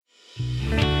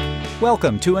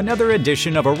Welcome to another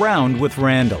edition of Around with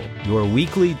Randall, your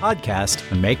weekly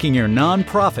podcast on making your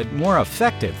nonprofit more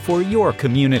effective for your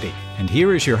community. And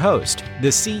here is your host, the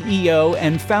CEO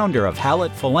and founder of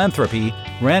Hallett Philanthropy,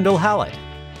 Randall Hallett.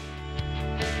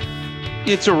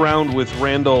 It's Around with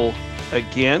Randall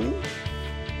again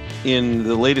in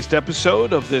the latest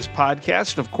episode of this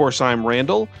podcast. And of course, I'm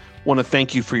Randall. Want to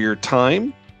thank you for your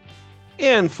time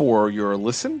and for your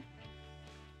listen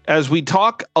as we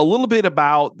talk a little bit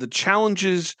about the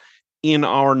challenges in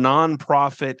our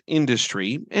nonprofit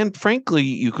industry. And frankly,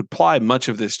 you could apply much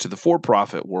of this to the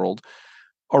for-profit world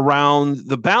around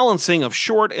the balancing of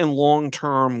short and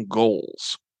long-term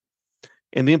goals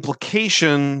and the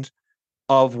implications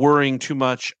of worrying too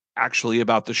much actually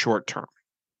about the short term.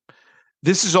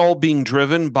 This is all being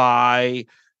driven by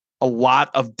a lot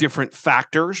of different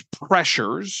factors,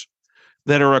 pressures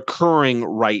that are occurring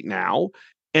right now.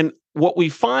 And what we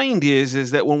find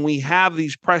is that when we have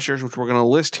these pressures, which we're going to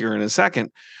list here in a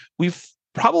second, we've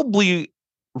probably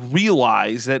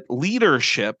realized that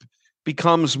leadership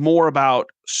becomes more about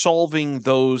solving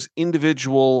those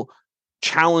individual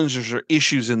challenges or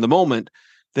issues in the moment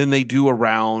than they do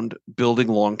around building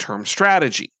long-term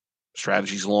strategy.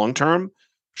 Strategy's long-term,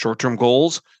 short-term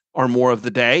goals are more of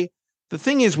the day. The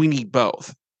thing is, we need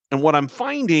both. And what I'm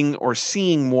finding or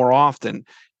seeing more often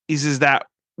is that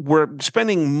we're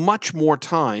spending much more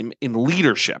time in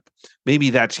leadership. Maybe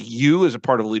that's you as a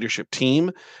part of a leadership team.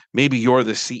 Maybe you're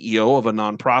the CEO of a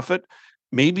nonprofit.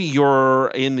 Maybe you're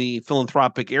in the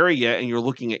philanthropic area and you're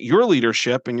looking at your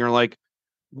leadership and you're like,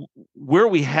 where are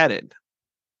we headed?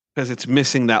 Because it's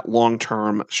missing that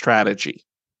long-term strategy.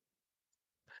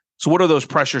 So what are those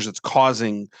pressures that's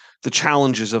causing the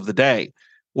challenges of the day?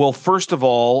 Well, first of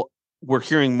all, we're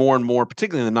hearing more and more,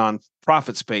 particularly in the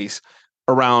nonprofit space,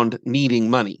 around needing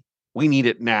money. We need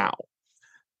it now.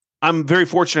 I'm very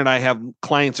fortunate I have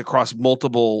clients across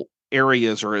multiple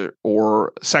areas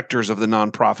or sectors of the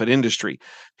nonprofit industry,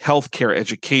 healthcare,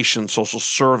 education, social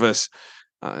service,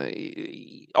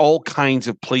 all kinds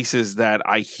of places that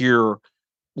I hear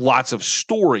lots of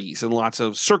stories and lots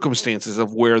of circumstances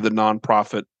of where the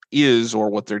nonprofit is or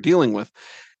what they're dealing with.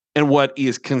 And what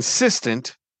is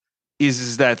consistent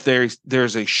is that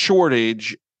there's a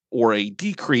shortage or a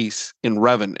decrease in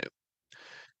revenue,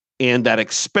 and that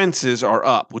expenses are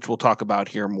up, which we'll talk about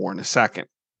here more in a second.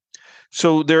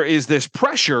 So there is this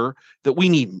pressure that we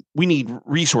need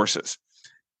resources.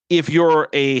 If you're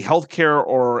a healthcare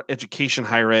or education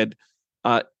higher ed,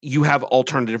 you have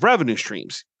alternative revenue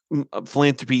streams.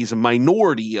 Philanthropy is a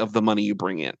minority of the money you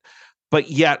bring in,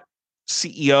 but yet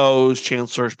CEOs,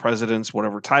 chancellors, presidents,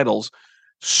 whatever titles,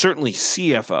 certainly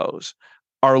CFOs,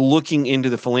 are looking into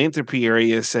the philanthropy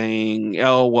area saying,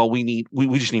 oh, well, we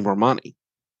just need more money.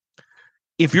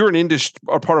 If you're an industry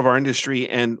or part of our industry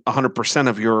and 100%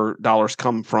 of your dollars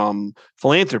come from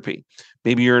philanthropy,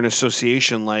 maybe you're an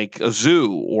association like a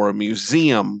zoo or a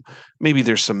museum, maybe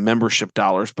there's some membership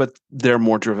dollars, but they're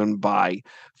more driven by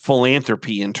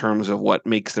philanthropy in terms of what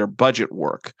makes their budget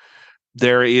work.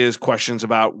 There is questions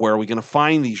about where are we going to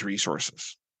find these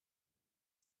resources?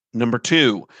 Number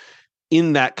two,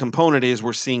 in that component is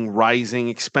we're seeing rising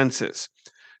expenses.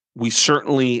 We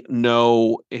certainly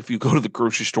know if you go to the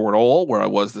grocery store at all, where I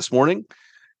was this morning,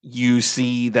 you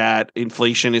see that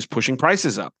inflation is pushing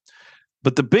prices up.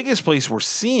 But the biggest place we're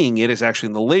seeing it is actually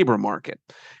in the labor market.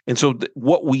 And so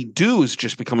what we do is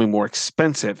just becoming more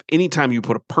expensive anytime you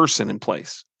put a person in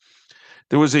place.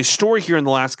 There was a story here in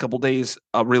the last couple of days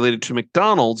related to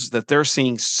McDonald's that they're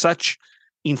seeing such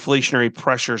inflationary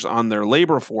pressures on their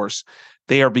labor force.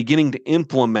 They are beginning to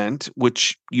implement,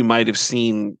 which you might have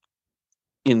seen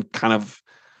in kind of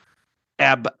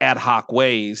ad hoc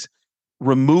ways,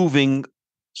 removing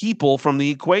people from the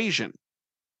equation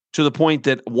to the point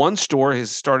that one store has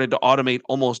started to automate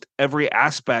almost every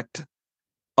aspect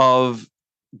of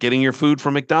getting your food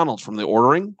from McDonald's, from the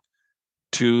ordering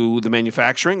to the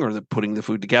manufacturing or the putting the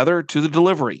food together to the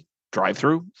delivery,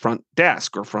 drive-through, front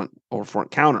desk or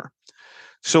front counter.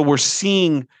 So we're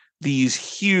seeing these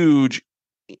huge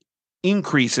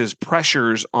increases,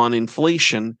 pressures on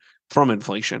inflation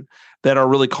that are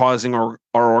really causing our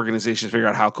organizations to figure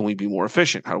out how can we be more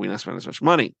efficient? How do we not spend as much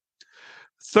money?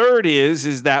 Third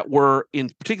is that we're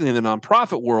particularly in the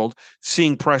nonprofit world,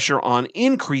 seeing pressure on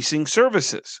increasing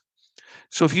services.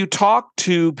 So if you talk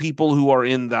to people who are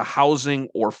in the housing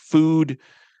or food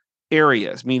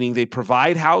areas, meaning they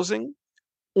provide housing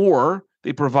or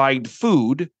they provide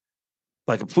food,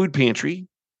 like a food pantry,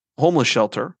 homeless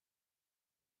shelter,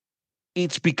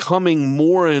 it's becoming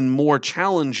more and more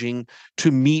challenging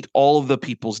to meet all of the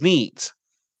people's needs.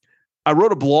 I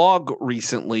wrote a blog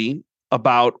recently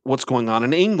about what's going on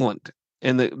in England.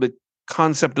 And the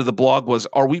concept of the blog was,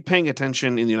 are we paying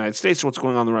attention in the United States to what's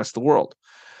going on in the rest of the world?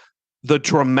 The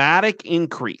dramatic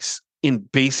increase in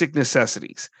basic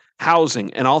necessities,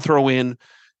 housing, and I'll throw in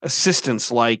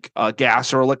assistance like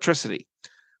gas or electricity,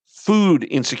 food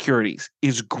insecurities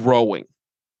is growing.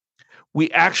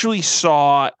 We actually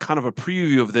saw kind of a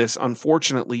preview of this,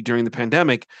 unfortunately, during the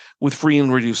pandemic with free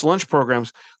and reduced lunch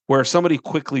programs, where somebody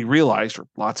quickly realized, or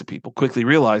lots of people quickly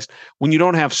realized, when you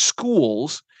don't have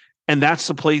schools, and that's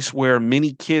the place where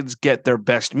many kids get their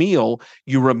best meal,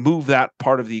 you remove that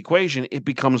part of the equation, it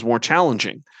becomes more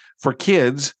challenging for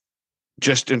kids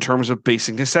just in terms of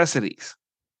basic necessities.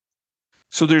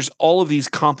 So there's all of these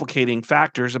complicating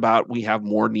factors about we have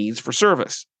more needs for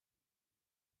service.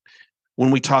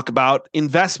 When we talk about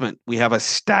investment, we have a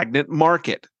stagnant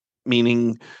market,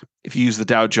 meaning if you use the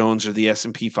Dow Jones or the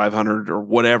S&P 500 or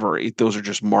whatever, those are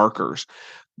just markers.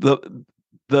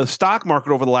 The stock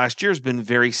market over the last year has been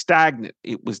very stagnant.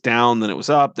 It was down, then it was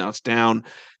up, now it's down.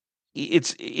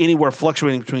 It's anywhere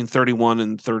fluctuating between 31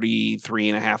 and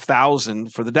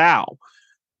 33,500 for the Dow.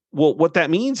 Well, what that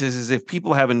means is if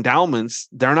people have endowments,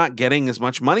 they're not getting as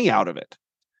much money out of it.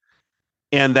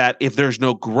 And that if there's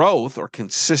no growth or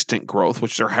consistent growth,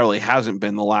 which there really hasn't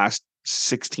been the last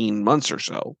 16 months or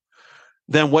so,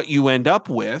 then what you end up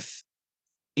with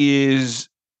is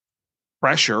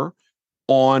pressure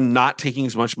on not taking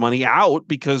as much money out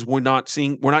because we're not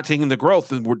taking the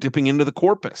growth and we're dipping into the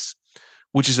corpus,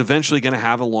 which is eventually going to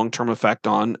have a long-term effect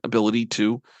on ability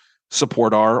to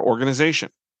support our organization.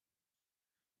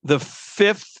 The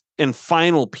fourth and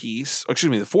final piece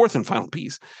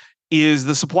is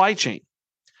the supply chain.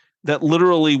 That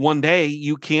literally one day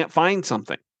you can't find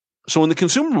something. So in the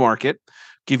consumer market,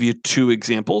 give you two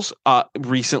examples.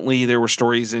 Recently, there were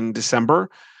stories in December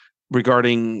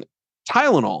regarding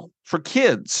Tylenol for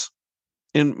kids.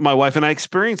 And my wife and I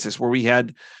experienced this where we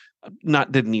didn't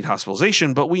need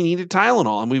hospitalization, but we needed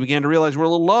Tylenol. And we began to realize we're a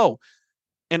little low.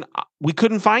 And we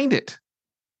couldn't find it.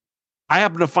 I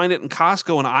happened to find it in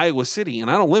Costco in Iowa City, and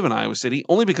I don't live in Iowa City,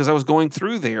 only because I was going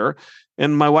through there,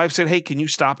 and my wife said, hey, can you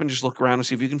stop and just look around and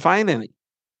see if you can find any?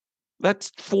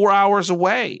 That's 4 hours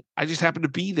away. I just happened to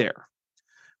be there.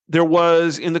 There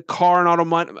was in the car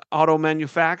and auto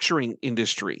manufacturing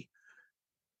industry,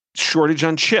 shortage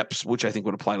on chips, which I think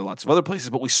would apply to lots of other places,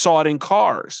 but we saw it in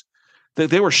cars.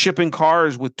 They were shipping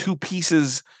cars with two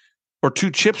pieces or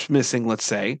two chips missing, let's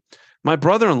say. My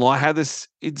brother-in-law had this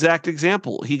exact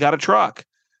example. He got a truck,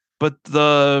 but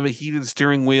the heated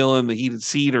steering wheel and the heated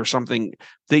seat or something,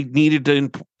 they needed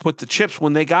to put the chips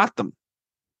when they got them.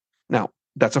 Now,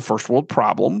 that's a first world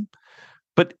problem.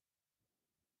 But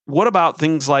what about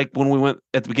things like when we went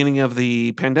at the beginning of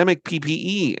the pandemic,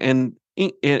 PPE and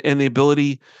the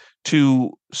ability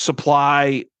to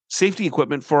supply safety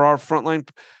equipment for our frontline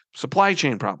supply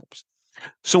chain problems?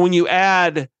 So when you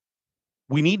add,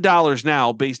 we need dollars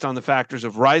now based on the factors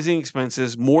of rising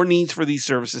expenses, more needs for these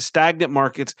services, stagnant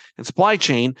markets, and supply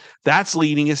chain, that's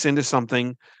leading us into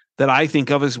something that I think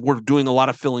of as we're doing a lot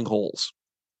of filling holes.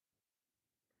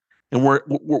 And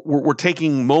we're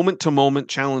taking moment-to-moment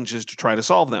challenges to try to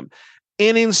solve them.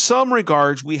 And in some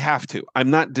regards, we have to.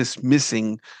 I'm not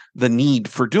dismissing the need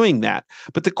for doing that.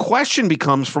 But the question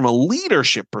becomes, from a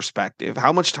leadership perspective,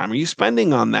 how much time are you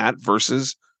spending on that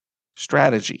versus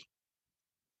strategy?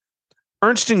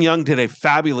 Ernst & Young did a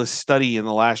fabulous study in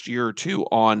the last year or two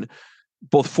on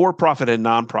both for-profit and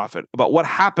nonprofit about what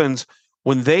happens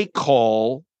when they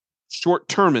call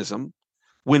short-termism,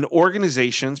 when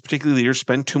organizations, particularly leaders,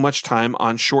 spend too much time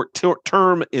on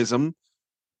short-termism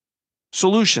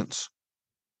solutions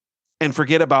and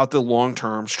forget about the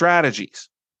long-term strategies.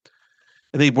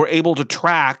 And they were able to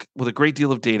track with a great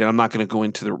deal of data. I'm not going to go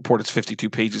into the report. It's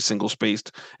 52 pages,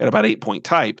 single-spaced at about 8-point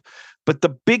type. But the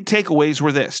big takeaways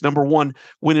were this. Number one,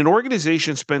 when an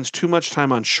organization spends too much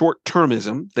time on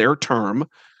short-termism, their term,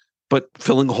 but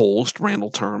filling holes,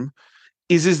 Randall term,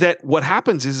 is that what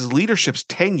happens is leadership's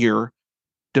tenure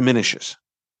diminishes.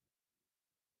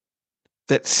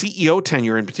 That CEO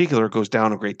tenure in particular goes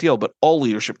down a great deal, but all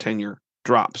leadership tenure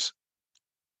drops.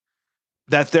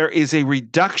 That there is a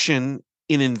reduction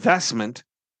in investment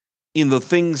in the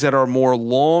things that are more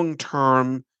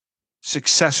long-term,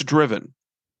 success-driven.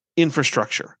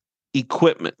 Infrastructure,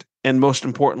 equipment, and most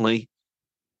importantly,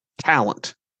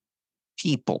 talent,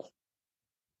 people.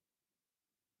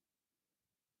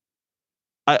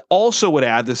 I also would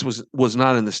add, this was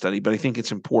not in the study, but I think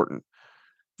it's important,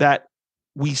 that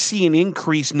we see an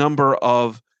increased number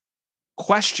of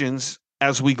questions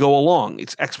as we go along.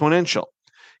 It's exponential.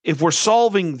 If we're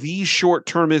solving these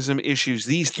short-termism issues,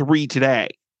 these three today,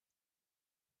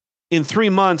 in 3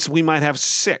 months, we might have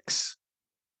 6.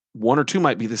 1 or 2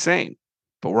 might be the same.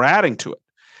 but we're adding to it.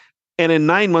 And in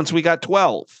 9 months, we got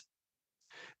 12.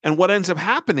 And what ends up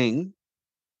happening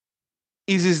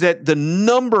is that the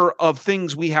number of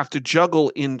things we have to juggle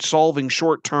in solving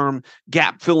short-term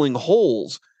gap-filling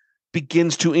holes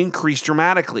begins to increase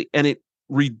dramatically, and it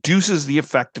reduces the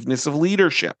effectiveness of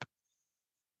leadership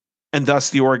and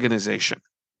thus the organization.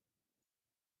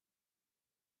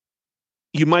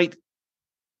 You might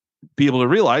be able to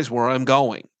realize where I'm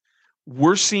going.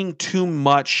 We're seeing too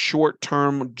much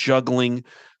short-term juggling,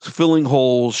 filling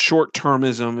holes,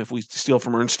 short-termism, if we steal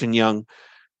from Ernst & Young,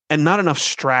 and not enough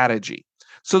strategy.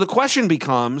 So the question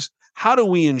becomes, how do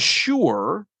we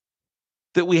ensure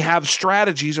that we have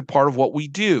strategies a part of what we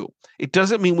do? It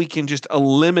doesn't mean we can just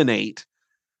eliminate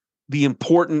the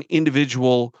important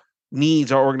individual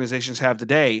needs our organizations have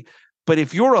today. But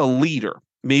if you're a leader,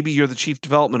 maybe you're the chief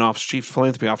development officer, chief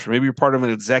philanthropy officer, maybe you're part of an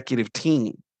executive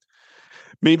team,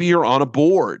 maybe you're on a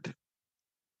board.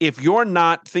 If you're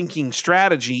not thinking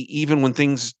strategy, even when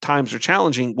times are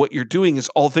challenging, what you're doing is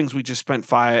all things we just spent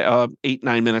 8,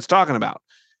 9 minutes talking about,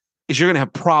 is you're going to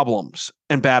have problems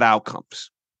and bad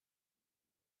outcomes.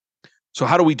 So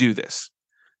how do we do this?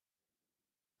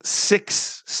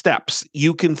 6 steps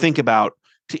you can think about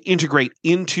to integrate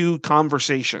into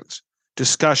conversations,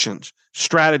 discussions,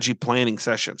 strategy planning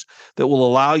sessions that will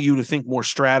allow you to think more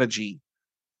strategy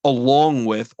along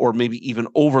with, or maybe even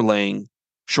overlaying,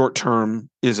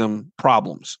 short-termism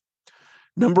problems.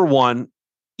 Number 1,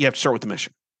 you have to start with the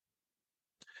mission.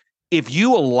 If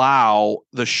you allow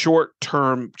the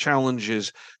short-term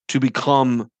challenges to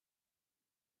become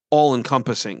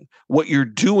all-encompassing, what you're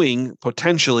doing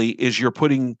potentially is you're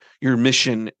putting your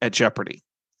mission at jeopardy.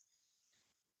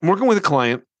 I'm working with a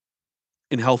client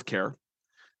in healthcare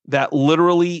that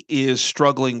literally is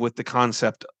struggling with the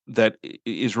concept that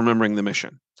is remembering the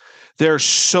mission. There are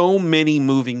so many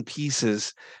moving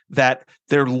pieces that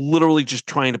they're literally just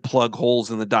trying to plug holes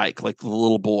in the dike like the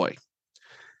little boy.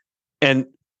 And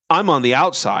I'm on the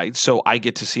outside, so I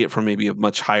get to see it from maybe a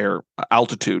much higher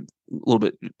altitude, a little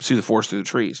bit, see the forest through the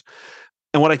trees.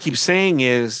 And what I keep saying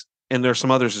is, and there's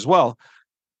some others as well,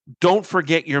 don't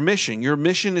forget your mission. Your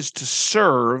mission is to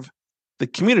serve the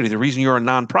community. The reason you're a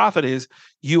nonprofit is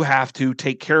you have to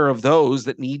take care of those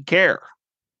that need care.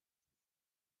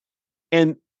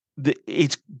 And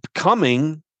it's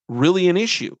becoming really an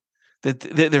issue that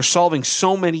they're solving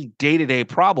so many day-to-day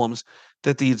problems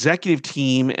that the executive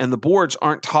team and the boards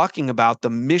aren't talking about the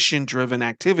mission-driven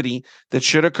activity that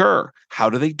should occur. How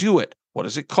do they do it? What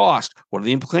does it cost? What are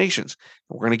the implications?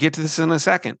 We're going to get to this in a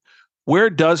second.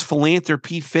 Where does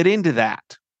philanthropy fit into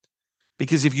that?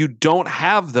 Because if you don't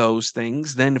have those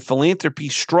things, then philanthropy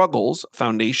struggles,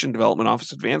 Foundation, Development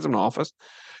Office, Advancement Office,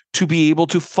 to be able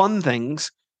to fund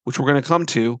things, which we're going to come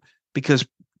to, because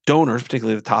donors,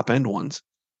 particularly the top-end ones,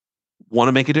 want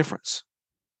to make a difference.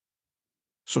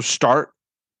 So start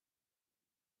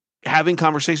having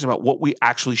conversations about what we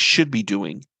actually should be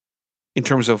doing in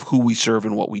terms of who we serve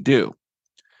and what we do.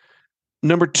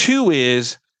 Number 2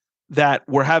 is that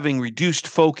we're having reduced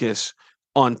focus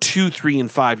on 2, 3, and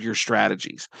 5-year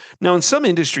strategies. Now, in some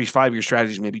industries, 5-year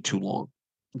strategies may be too long,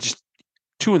 just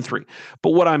 2 and 3.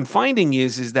 But what I'm finding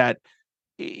is that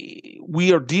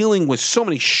we are dealing with so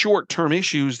many short-term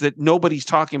issues that nobody's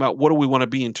talking about what do we want to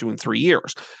be in 2 and 3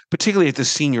 years, particularly at the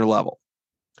senior level.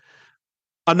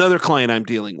 Another client I'm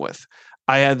dealing with,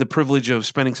 I had the privilege of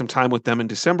spending some time with them in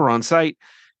December on site,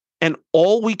 and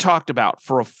all we talked about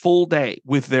for a full day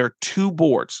with their 2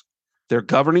 boards, their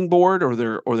governing board or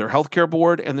their healthcare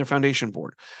board and their foundation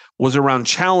board, was around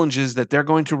challenges that they're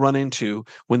going to run into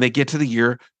when they get to the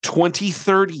year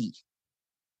 2030.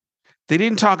 They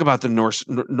didn't talk about the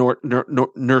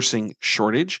nursing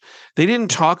shortage. They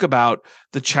didn't talk about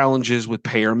the challenges with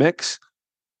payer mix,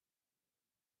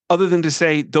 other than to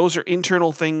say those are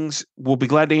internal things. We'll be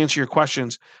glad to answer your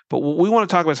questions. But what we want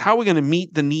to talk about is how we're going to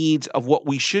meet the needs of what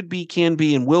we should be, can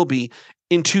be, and will be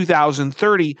in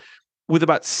 2030 with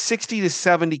about 60 to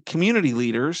 70 community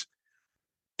leaders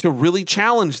to really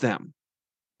challenge them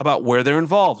about where they're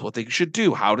involved, what they should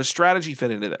do, how does strategy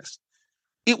fit into this.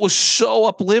 It was so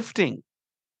uplifting.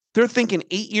 They're thinking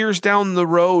 8 years down the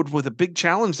road with a big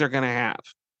challenge they're going to have.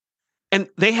 And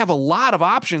they have a lot of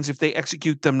options if they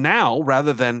execute them now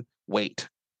rather than wait.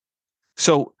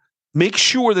 So make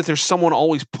sure that there's someone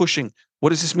always pushing.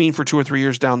 What does this mean for 2 or 3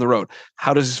 years down the road?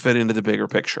 How does this fit into the bigger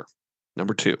picture?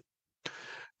 Number 2.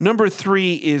 Number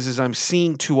 3 is I'm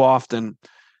seeing too often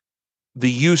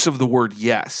the use of the word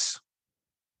yes.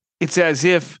 It's as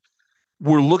if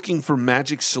we're looking for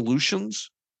magic solutions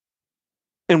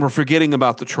and we're forgetting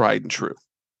about the tried and true.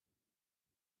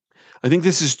 I think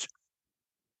this is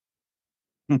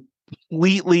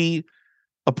completely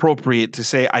appropriate to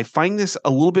say, I find this a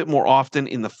little bit more often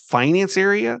in the finance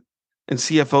area and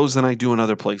CFOs than I do in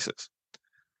other places.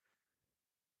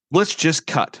 Let's just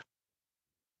cut.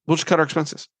 We'll just cut our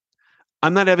expenses.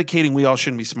 I'm not advocating we all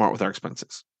shouldn't be smart with our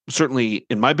expenses. Certainly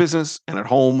in my business and at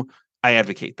home, I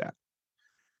advocate that.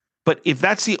 But if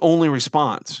that's the only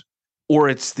response, or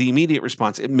it's the immediate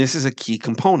response, it misses a key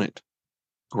component: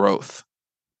 growth.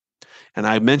 And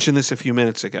I mentioned this a few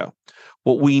minutes ago.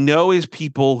 What we know is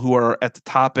people who are at the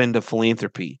top end of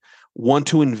philanthropy want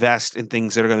to invest in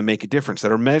things that are going to make a difference,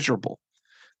 that are measurable,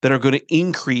 that are going to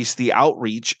increase the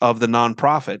outreach of the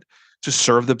nonprofit to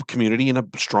serve the community in a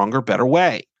stronger, better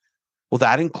way. Well,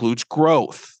 that includes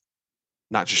growth,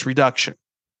 not just reduction,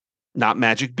 not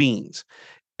magic beans.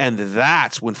 And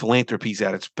that's when philanthropy is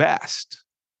at its best.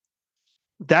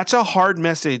 That's a hard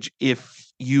message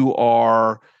if you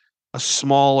are a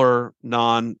smaller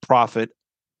nonprofit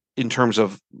in terms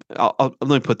of, let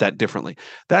me put that differently.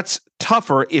 That's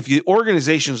tougher if the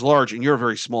organization is large and you're a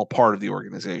very small part of the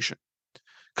organization,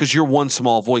 because you're one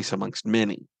small voice amongst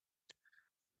many.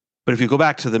 But if you go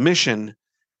back to the mission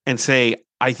and say,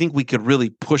 I think we could really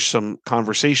push some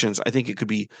conversations, I think it could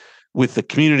be with the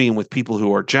community and with people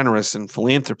who are generous and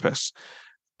philanthropists,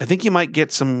 I think you might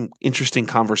get some interesting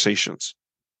conversations.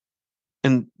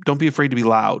 And don't be afraid to be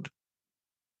loud.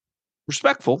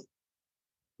 Respectful,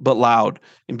 but loud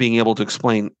in being able to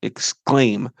exclaim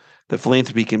that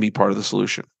philanthropy can be part of the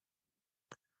solution.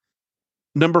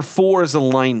 Number 4 is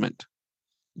alignment.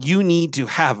 You need to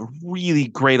have really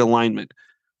great alignment,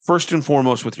 first and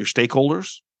foremost with your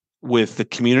stakeholders, with the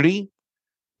community,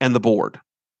 and the board.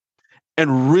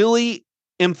 And really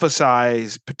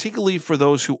emphasize, particularly for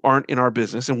those who aren't in our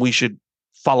business, and we should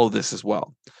follow this as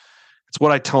well. It's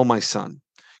what I tell my son.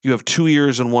 You have 2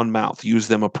 ears and 1 mouth. Use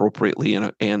them appropriately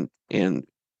and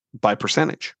by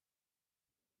percentage.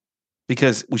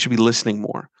 Because we should be listening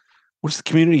more. What does the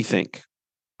community think?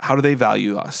 How do they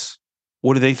value us?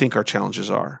 What do they think our challenges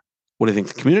are? What do they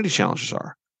think the community challenges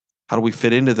are? How do we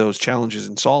fit into those challenges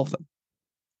and solve them?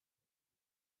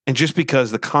 And just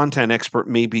because the content expert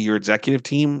may be your executive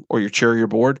team or your chair of your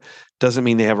board doesn't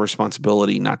mean they have a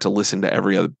responsibility not to listen to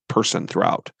every other person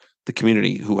throughout the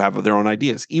community who have their own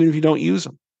ideas, even if you don't use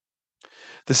them.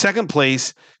 The second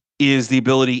place is the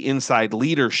ability inside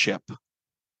leadership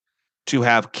to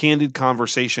have candid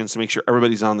conversations to make sure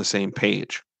everybody's on the same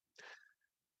page.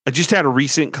 I just had a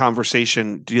recent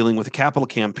conversation dealing with a capital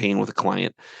campaign with a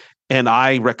client, and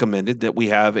I recommended that we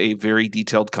have a very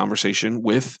detailed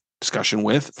discussion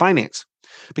with finance,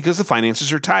 because the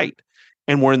finances are tight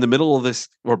and we're in the middle of this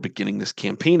or beginning this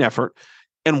campaign effort.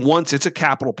 And once it's a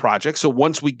capital project, so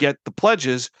once we get the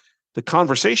pledges, the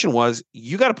conversation was,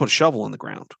 you got to put a shovel in the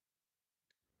ground.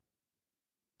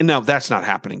 And now that's not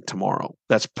happening tomorrow.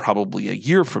 That's probably a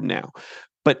year from now.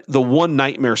 But the one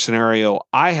nightmare scenario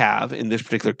I have in this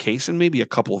particular case, and maybe a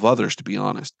couple of others, to be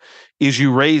honest, is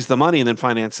you raise the money and then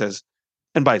finance says,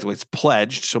 and by the way, it's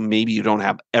pledged, so maybe you don't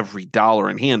have every dollar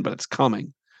in hand, but it's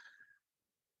coming.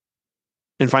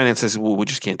 And finance says, well, we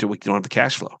just can't do it. We don't have the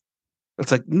cash flow.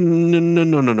 It's like,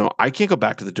 no. I can't go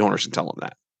back to the donors and tell them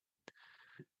that.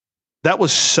 That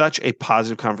was such a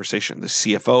positive conversation. The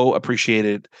CFO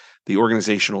appreciated it. The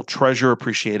organizational treasurer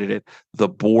appreciated it. The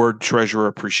board treasurer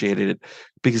appreciated it,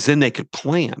 because then they could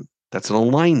plan. That's an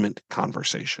alignment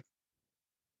conversation.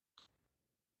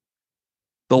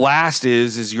 The last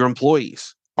is your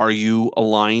employees. Are you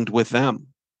aligned with them?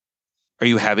 Are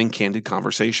you having candid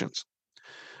conversations?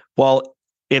 Well,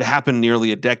 it happened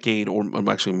nearly a decade, or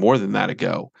actually more than that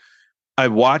ago. I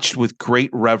watched with great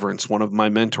reverence one of my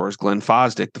mentors, Glenn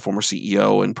Fosdick, the former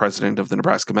CEO and president of the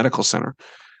Nebraska Medical Center,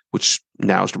 which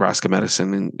now is Nebraska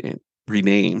Medicine and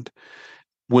renamed,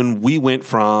 when we went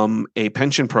from a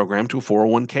pension program to a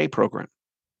 401k program.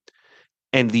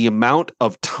 And the amount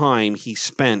of time he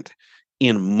spent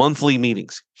in monthly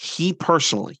meetings, he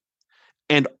personally,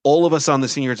 and all of us on the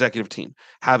senior executive team,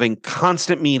 having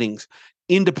constant meetings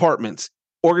in departments,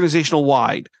 organizational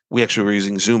wide. We actually were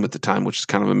using Zoom at the time, which is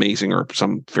kind of amazing, or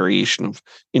some variation of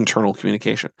internal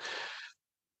communication,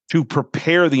 to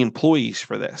prepare the employees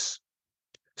for this,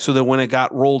 so that when it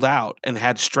got rolled out and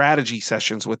had strategy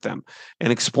sessions with them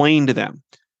and explained to them,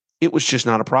 it was just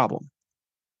not a problem,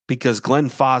 because Glenn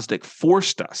Fosdick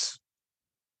forced us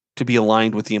to be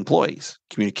aligned with the employees.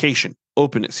 Communication,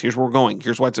 openness. Here's where we're going.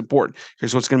 Here's why it's important.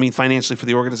 Here's what's going to mean financially for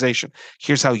the organization.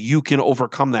 Here's how you can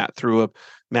overcome that through a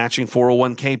matching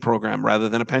 401k program rather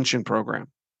than a pension program.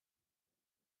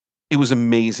 It was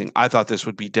amazing. I thought this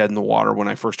would be dead in the water when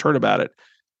I first heard about it,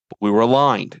 but we were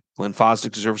aligned. Glenn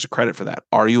Fosdick deserves credit for that.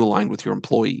 Are you aligned with your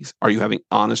employees? Are you having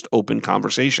honest, open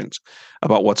conversations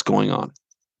about what's going on?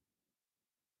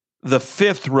 The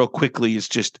fifth, real quickly, is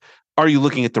just, are you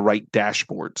looking at the right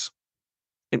dashboards?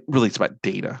 And really, it's about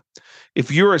data. If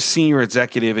you're a senior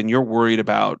executive and you're worried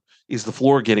about, is the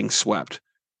floor getting swept?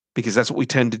 Because that's what we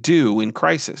tend to do in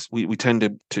crisis. We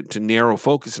tend to narrow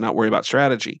focus and not worry about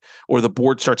strategy, or the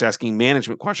board starts asking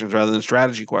management questions rather than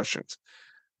strategy questions.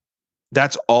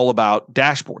 That's all about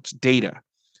dashboards, data.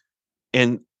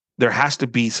 And there has to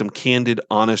be some candid,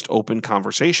 honest, open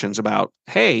conversations about,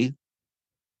 hey,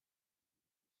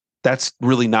 that's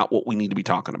really not what we need to be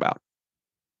talking about,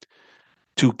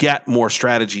 to get more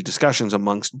strategy discussions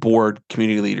amongst board,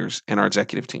 community leaders, and our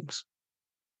executive teams.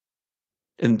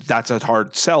 And that's a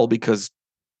hard sell, because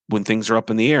when things are up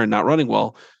in the air and not running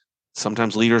well,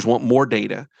 sometimes leaders want more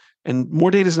data. And more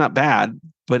data is not bad,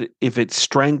 but if it's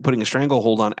putting a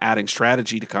stranglehold on adding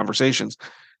strategy to conversations,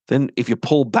 then if you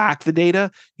pull back the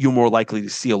data, you're more likely to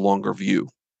see a longer view.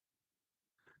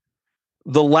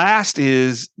 The last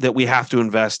is that we have to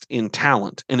invest in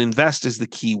talent, and invest is the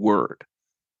key word.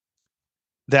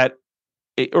 That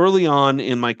early on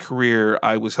in my career,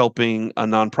 I was helping a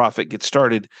nonprofit get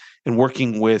started and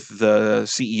working with the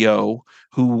CEO,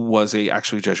 who was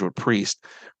actually a Jesuit priest.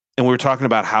 And we were talking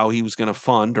about how he was going to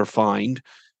fund or find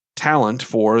talent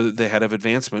for the head of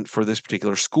advancement for this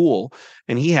particular school.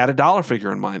 And he had a dollar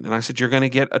figure in mind. And I said, you're going to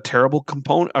get a terrible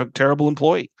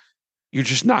employee. You're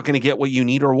just not going to get what you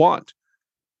need or want.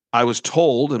 I was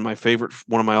told, and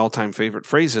one of my all-time favorite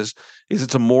phrases is,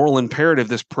 it's a moral imperative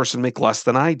this person make less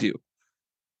than I do.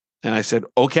 And I said,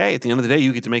 okay, at the end of the day,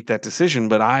 you get to make that decision,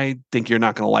 but I think you're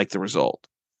not going to like the result.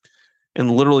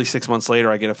 And literally 6 months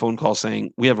later, I get a phone call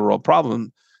saying, we have a real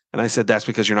problem. And I said, that's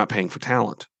because you're not paying for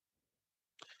talent.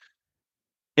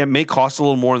 It may cost a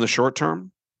little more in the short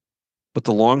term, but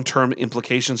the long-term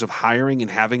implications of hiring and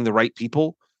having the right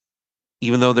people,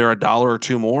 even though they're $1 or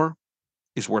 $2 more,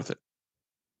 is worth it.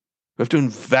 We have to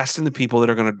invest in the people that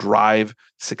are going to drive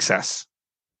success.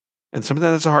 And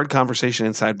sometimes that's a hard conversation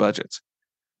inside budgets,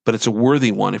 but it's a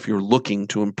worthy one if you're looking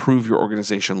to improve your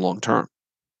organization long-term.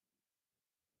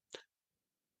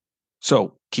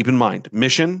 So keep in mind,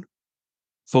 mission,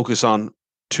 focus on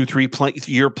 2-3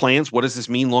 year plans. What does this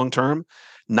mean long-term?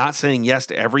 Not saying yes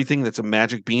to everything that's a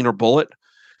magic bean or bullet,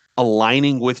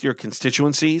 aligning with your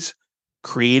constituencies,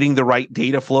 creating the right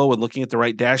data flow and looking at the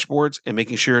right dashboards, and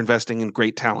making sure you're investing in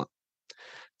great talent.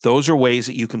 Those are ways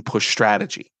that you can push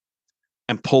strategy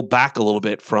and pull back a little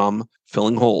bit from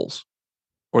filling holes,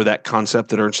 or that concept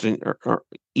that Ernst or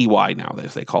EY now,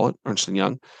 as they call it, Ernst &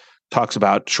 Young, talks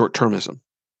about short-termism,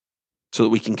 so that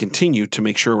we can continue to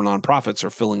make sure nonprofits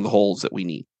are filling the holes that we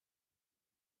need.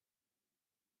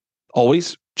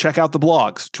 Always check out the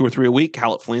blogs, 2 or 3 a week,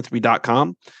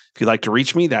 hallettphilanthropy.com. If you'd like to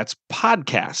reach me, that's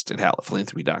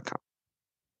podcast@hallettphilanthropy.com.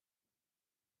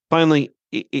 Finally,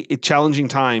 challenging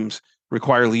times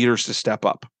require leaders to step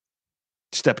up,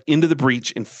 step into the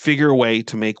breach, and figure a way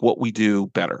to make what we do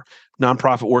better.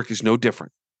 Nonprofit work is no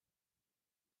different.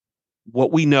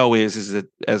 What we know is that,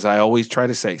 as I always try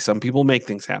to say, some people make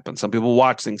things happen. Some people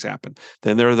watch things happen.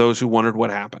 Then there are those who wondered what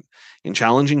happened. In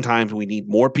challenging times, we need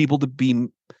more people to be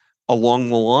along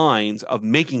the lines of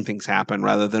making things happen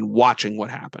rather than watching what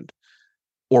happened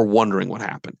or wondering what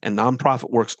happened. And nonprofit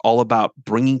work's all about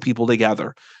bringing people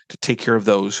together to take care of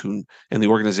those who, and the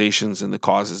organizations and the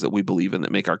causes that we believe in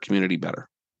that make our community better.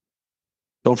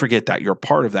 Don't forget that you're a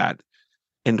part of that.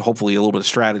 And hopefully a little bit of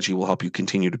strategy will help you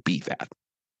continue to be that.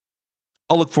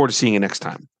 I'll look forward to seeing you next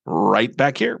time, right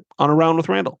back here on Around with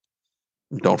Randall.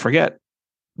 Don't forget,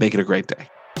 make it a great day.